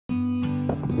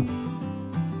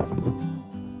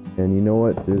And you know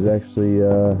what? There's actually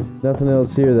nothing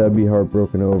else here that I'd be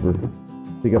heartbroken over.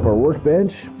 Pick up our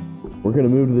workbench. We're gonna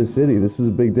move to the city. This is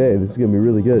a big day. This is gonna be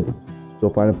really good. Go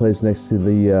find a place next to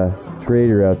the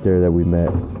trader out there that we met.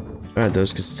 Alright,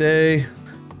 those can stay.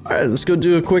 Alright, let's go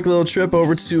do a quick little trip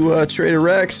over to Trader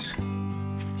Rect.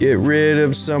 Get rid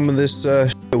of some of this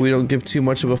shit that we don't give too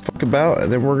much of a fuck about,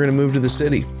 and then we're gonna move to the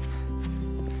city.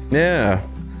 Yeah.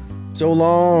 So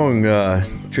long,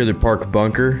 Trailer Park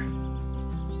Bunker.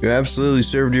 You absolutely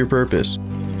served your purpose.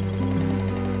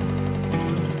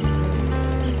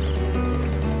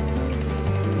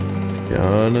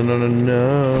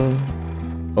 No.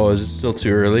 Oh, is it still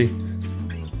too early?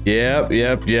 Yep,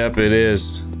 it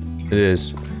is. It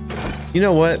is. You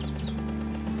know what?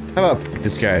 How about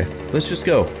this guy? Let's just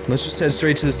go. Let's just head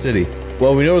straight to the city.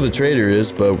 Well, we know where the trader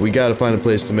is, but we gotta find a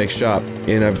place to make shop.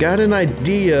 And I've got an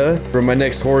idea for my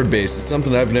next horde base. It's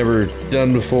something I've never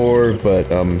done before,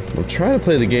 but I'm trying to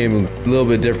play the game a little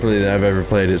bit differently than I've ever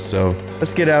played it. So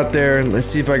let's get out there and let's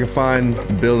see if I can find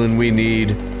the building we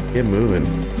need. Get moving.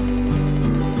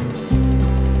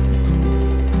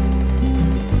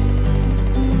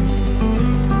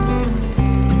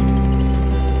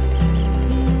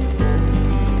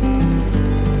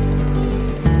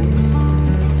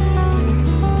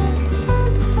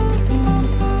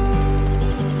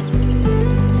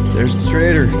 There's the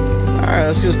trader. Alright,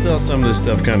 let's go sell some of this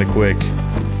stuff kind of quick.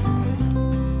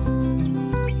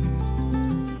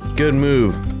 Good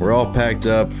move. We're all packed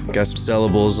up. Got some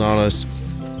sellables on us.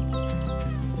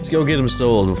 Let's go get them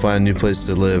sold. We'll find a new place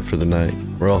to live for the night.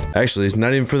 Well, actually, it's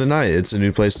not even for the night. It's a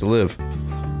new place to live.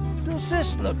 Does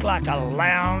this look like a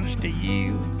lounge to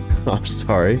you? I'm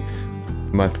sorry.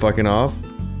 Am I fucking off?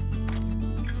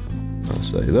 I'll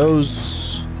say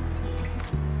those.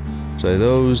 Say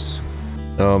those.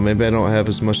 Oh, maybe I don't have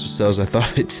as much to sell as I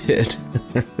thought I did.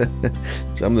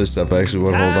 Some of this stuff I actually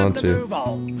want to hold on to.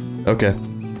 Okay.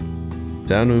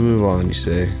 Time to move on, you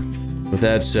say. With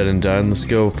that said and done, let's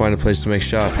go find a place to make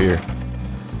shop here.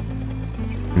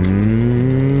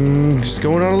 Just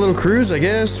going on a little cruise, I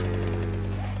guess.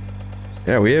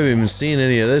 Yeah, we haven't even seen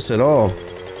any of this at all.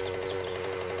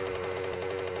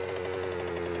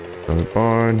 Another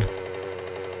barn.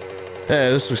 Hey,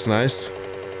 this looks nice.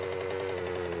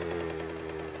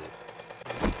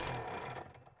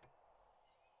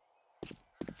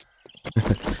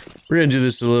 We're gonna do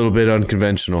this a little bit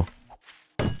unconventional.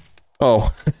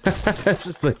 Oh, it's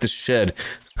just like the shed.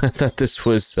 I thought this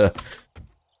was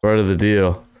part of the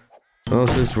deal. Well,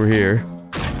 since we're here.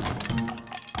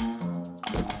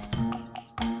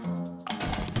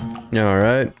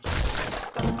 Alright.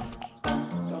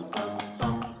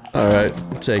 Alright,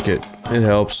 I'll take it. It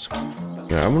helps.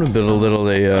 Yeah, I'm gonna build a little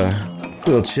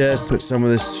chest, put some of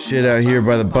this shit out here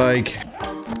by the bike.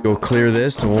 Go clear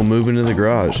this and we'll move into the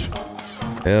garage.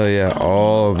 Hell yeah,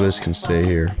 all of this can stay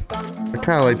here. I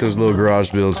kind of like those little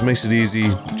garage builds. It makes it easy.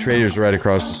 Trader's right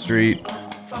across the street.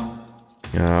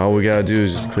 All we gotta do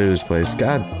is just clear this place.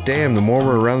 God damn, the more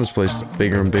we're around this place, the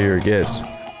bigger and bigger it gets.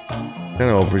 I don't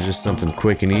know if it's just something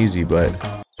quick and easy, but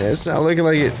it's not looking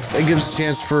like it. It gives us a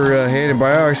chance for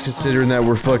antibiotics, considering that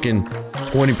we're fucking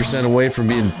 20% away from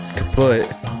being kaput.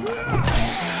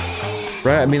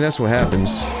 Right? I mean, that's what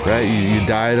happens, right? You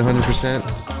die at 100%?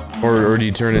 Or do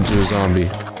you turn into a zombie?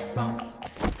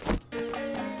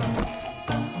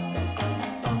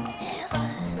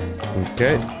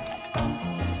 Okay.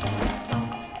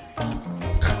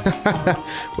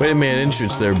 Wait a minute,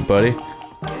 entrance there, buddy.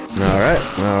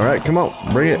 Alright, come on,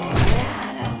 bring it.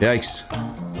 Yikes.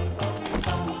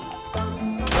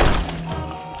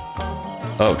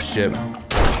 Oh, shit.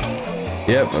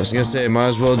 Yep, I was gonna say, might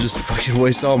as well just fucking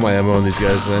waste all my ammo on these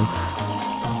guys then.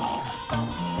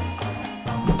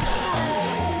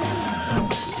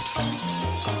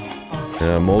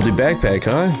 Moldy backpack,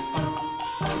 huh?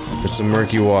 With some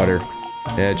murky water.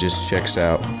 That just checks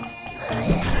out.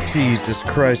 Jesus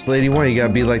Christ, lady, why you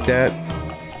gotta be like that?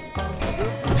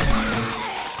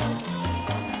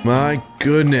 My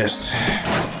goodness.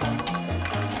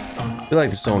 I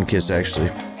like the Stone Kiss, actually.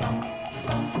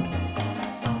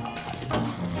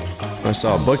 I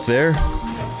saw a book there.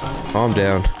 Calm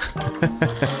down.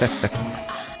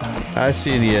 I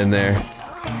seen you in there.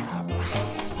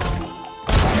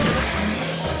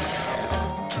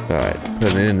 Alright,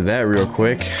 put it into that real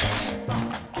quick.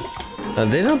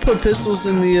 They don't put pistols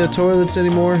in the toilets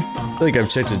anymore. I feel like I've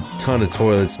checked a ton of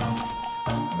toilets.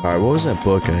 Alright, what was that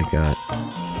book I got?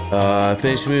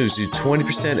 Finish moves. Do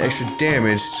 20% extra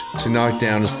damage to knock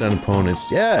down and stun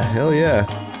opponents. Yeah, hell yeah.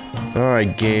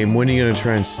 Alright, game. When are you gonna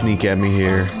try and sneak at me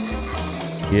here?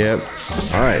 Yep.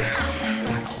 Alright.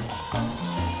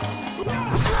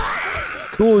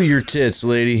 Cool your tits,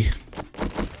 lady.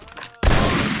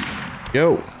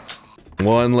 Go.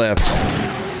 One left.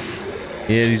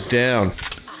 Yeah, he's down.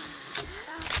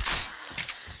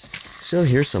 Still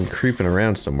hear some creeping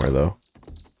around somewhere, though.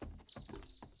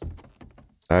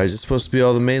 Alright, is this supposed to be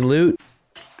all the main loot?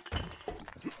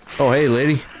 Oh, hey,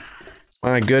 lady.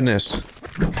 My goodness.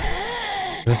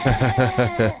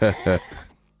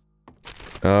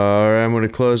 Alright, I'm gonna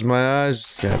close my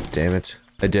eyes. God damn it.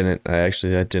 I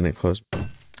didn't close.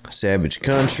 Savage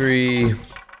country.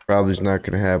 Probably is not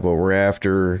gonna have what we're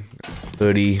after.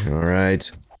 Hoodie,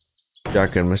 alright.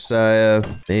 Shotgun Messiah.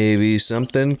 Maybe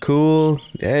something cool.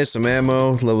 Yeah, some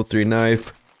ammo. Level 3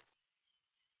 knife.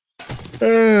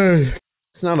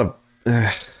 It's not a...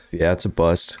 yeah, it's a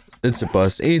bust. It's a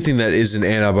bust. Anything that isn't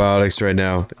antibiotics right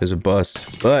now is a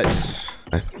bust. But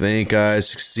I think I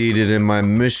succeeded in my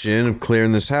mission of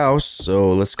clearing this house.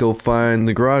 So let's go find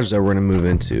the garage that we're gonna move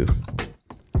into.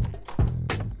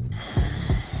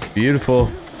 Beautiful.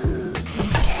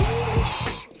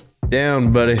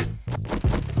 Down, buddy.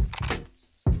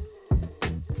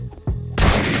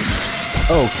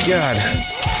 Oh, God.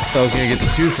 I was gonna get the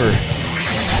twofer.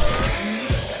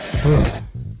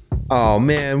 Oh,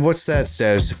 man. What's that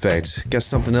status effect? Got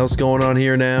something else going on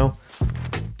here now?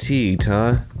 Teat,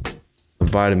 huh? The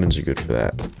vitamins are good for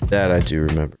that. That I do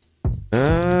remember.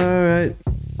 Alright.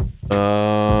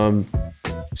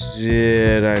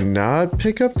 Did I not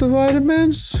pick up the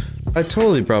vitamins? I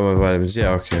totally brought my vitamins.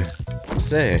 Yeah, okay.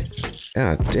 Say.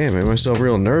 God damn, I made myself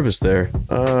real nervous there.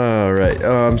 Alright,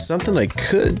 something I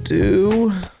could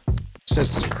do,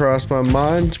 since it's crossed my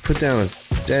mind, put down a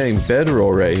dang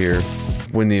bedroll right here.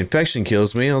 When the infection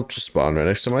kills me, I'll just spawn right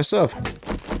next to my stuff.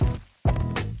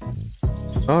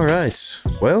 Alright,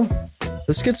 well,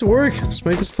 let's get to work. Let's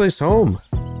make this place home.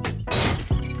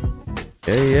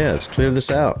 Yeah, let's clear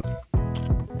this out.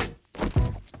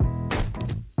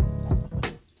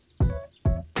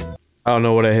 I don't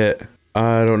know what I hit.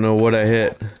 I don't know what I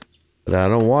hit, but I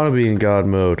don't want to be in God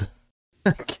mode.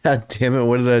 God damn it,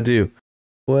 what did I do?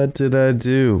 What did I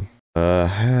do?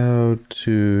 How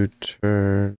to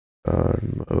turn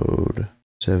on mode.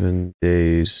 7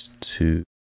 days to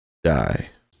die.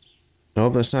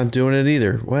 Nope, that's not doing it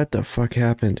either. What the fuck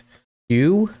happened?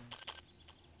 You?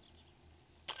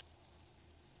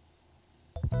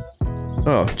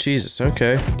 Oh, Jesus,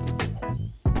 okay.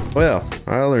 Well,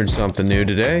 I learned something new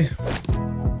today.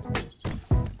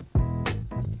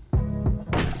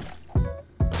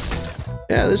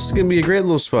 Yeah, this is gonna be a great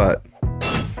little spot.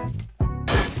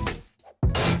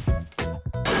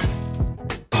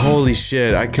 Holy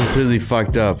shit, I completely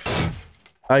fucked up.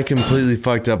 I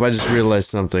just realized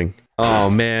something. Oh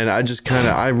man,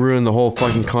 I ruined the whole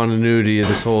fucking continuity of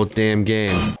this whole damn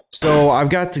game. So I've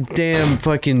got the damn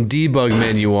fucking debug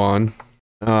menu on,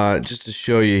 just to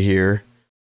show you here.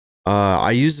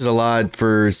 I use it a lot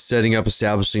for setting up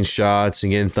establishing shots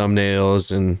and getting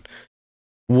thumbnails and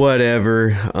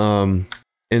whatever.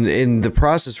 And in the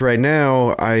process right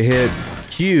now, I hit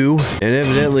Q, and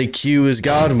evidently Q is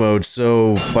God mode,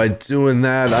 so by doing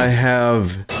that, I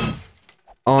have,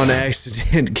 on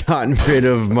accident, gotten rid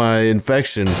of my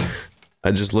infection.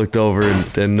 I just looked over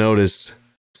and noticed.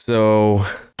 So,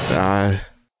 I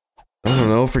don't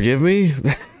know, forgive me?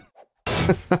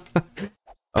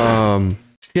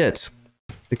 Shit.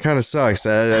 It kinda sucks.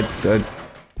 I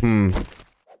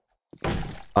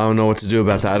don't know what to do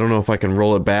about that. I don't know if I can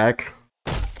roll it back.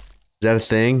 Is that a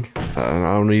thing?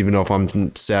 I don't even know if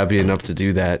I'm savvy enough to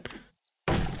do that.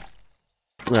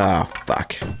 Ah,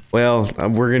 fuck. Well,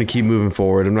 we're gonna keep moving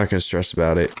forward. I'm not gonna stress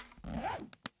about it.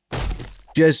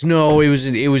 Just know it was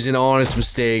an honest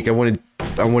mistake. I wanted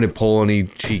to pull any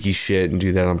cheeky shit and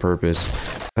do that on purpose.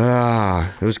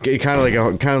 It was kind of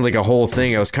like a whole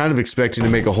thing. I was kind of expecting to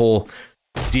make a whole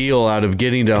deal out of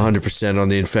getting to 100% on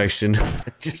the infection.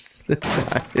 Just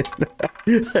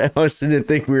I honestly didn't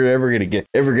think we were ever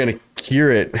gonna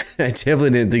cure it. I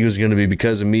definitely didn't think it was gonna be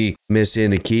because of me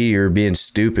missing a key or being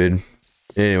stupid.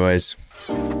 Anyways,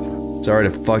 sorry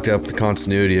to fucked up the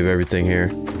continuity of everything here,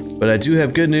 but I do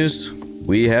have good news.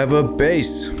 We have a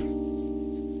base.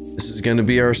 This is gonna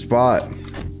be our spot.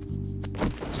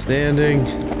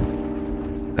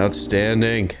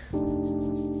 Outstanding.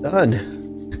 Done.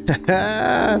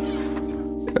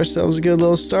 Ourselves a good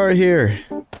little start here.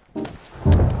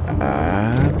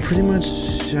 Pretty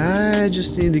much, I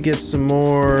just need to get some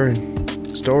more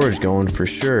storage going for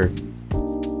sure.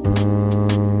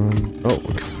 Oh,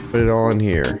 put it all in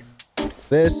here.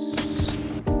 This,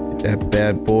 get that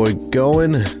bad boy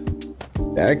going.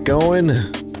 That going.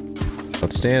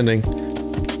 Outstanding.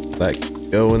 That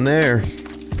go in there.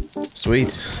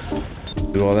 Sweet.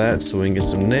 Do all that so we can get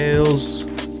some nails.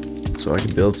 so I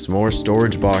can build some more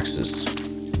storage boxes. How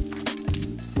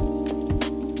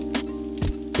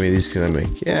many of these can I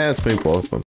make? Yeah, let's make both of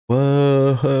them.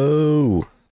 Whoa,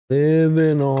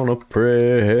 living on a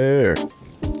prayer.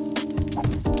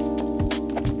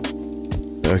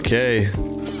 Okay,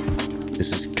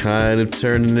 this is kind of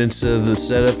turning into the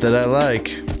setup that I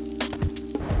like.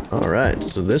 Alright,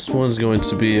 so this one's going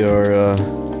to be our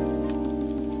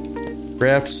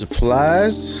craft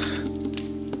supplies.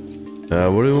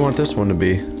 What do we want this one to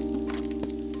be?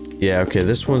 Yeah, okay,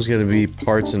 this one's going to be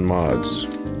parts and mods.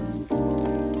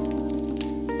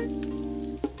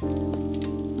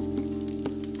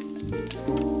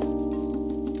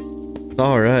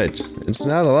 Alright, it's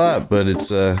not a lot, but it's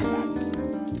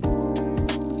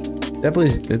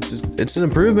definitely, it's an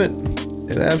improvement.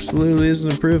 It absolutely is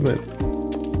an improvement.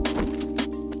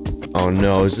 Oh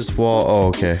no, is this wall? Oh,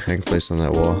 okay, I can place on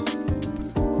that wall.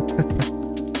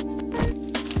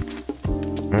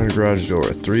 Iron garage door,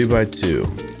 3x2.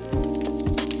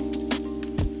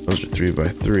 Those are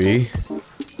 3x3.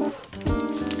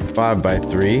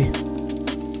 5x3.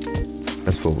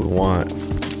 That's what we want.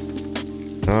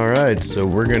 Alright, so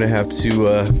we're gonna have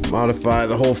to modify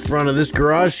the whole front of this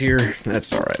garage here.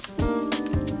 That's alright.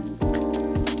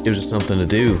 Gives us something to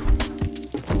do.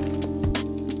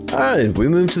 Alright, we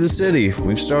moved to the city.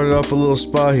 We've started off a little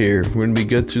spa here. We're gonna be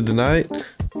good through the night.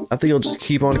 I think I'll just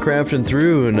keep on crafting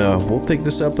through and we'll pick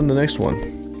this up in the next one.